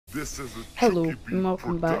Hello and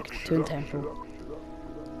welcome back to Intempo.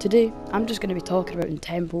 Today I'm just going to be talking about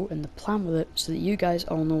Intempo and the plan with it so that you guys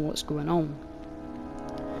all know what's going on.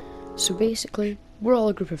 So basically, we're all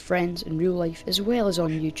a group of friends in real life as well as on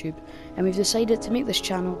YouTube, and we've decided to make this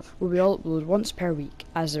channel where we all upload once per week,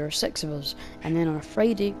 as there are 6 of us, and then on a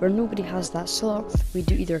Friday where nobody has that slot, we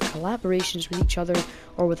do either collaborations with each other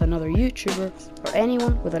or with another YouTuber or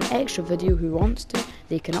anyone with an extra video who wants to,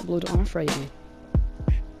 they can upload it on a Friday.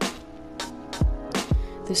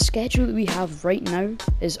 The schedule that we have right now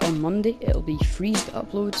is on Monday it'll be Freezed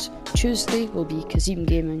Uploads, Tuesday will be Kazim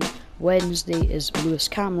Gaming, Wednesday is Lewis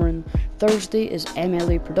Cameron, Thursday is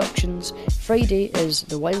MLA Productions, Friday is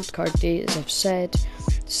the Wildcard Day as I've said,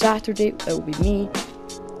 Saturday it will be me,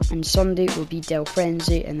 and Sunday will be Del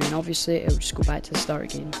Frenzy, and then obviously it will just go back to the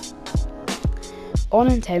start again. On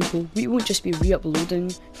Intempo, we won't just be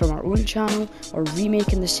re-uploading from our own channel or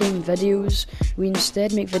remaking the same videos. We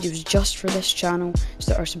instead make videos just for this channel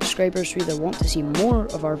so that our subscribers who either want to see more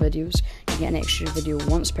of our videos can get an extra video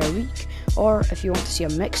once per week, or if you want to see a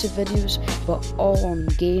mix of videos but all on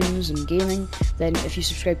games and gaming, then if you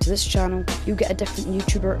subscribe to this channel you'll get a different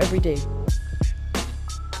YouTuber every day.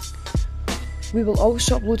 We will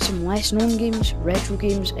also upload some less known games, retro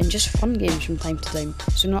games and just fun games from time to time,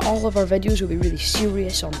 so not all of our videos will be really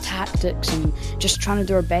serious on tactics and just trying to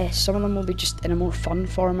do our best. Some of them will be just in a more fun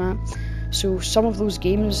format. So some of those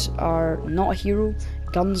games are Not a Hero,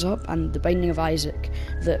 Guns Up and The Binding of Isaac,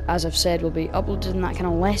 that as I've said will be uploaded in that kind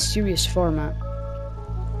of less serious format.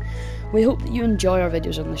 We hope that you enjoy our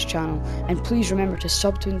videos on this channel, and please remember to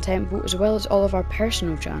sub to Intempo as well as all of our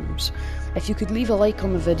personal channels. If you could leave a like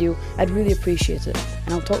on the video, I'd really appreciate it,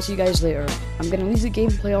 and I'll talk to you guys later. I'm going to leave the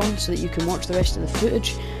gameplay on so that you can watch the rest of the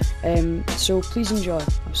footage, so please enjoy.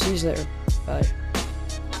 I'll see you later. Bye.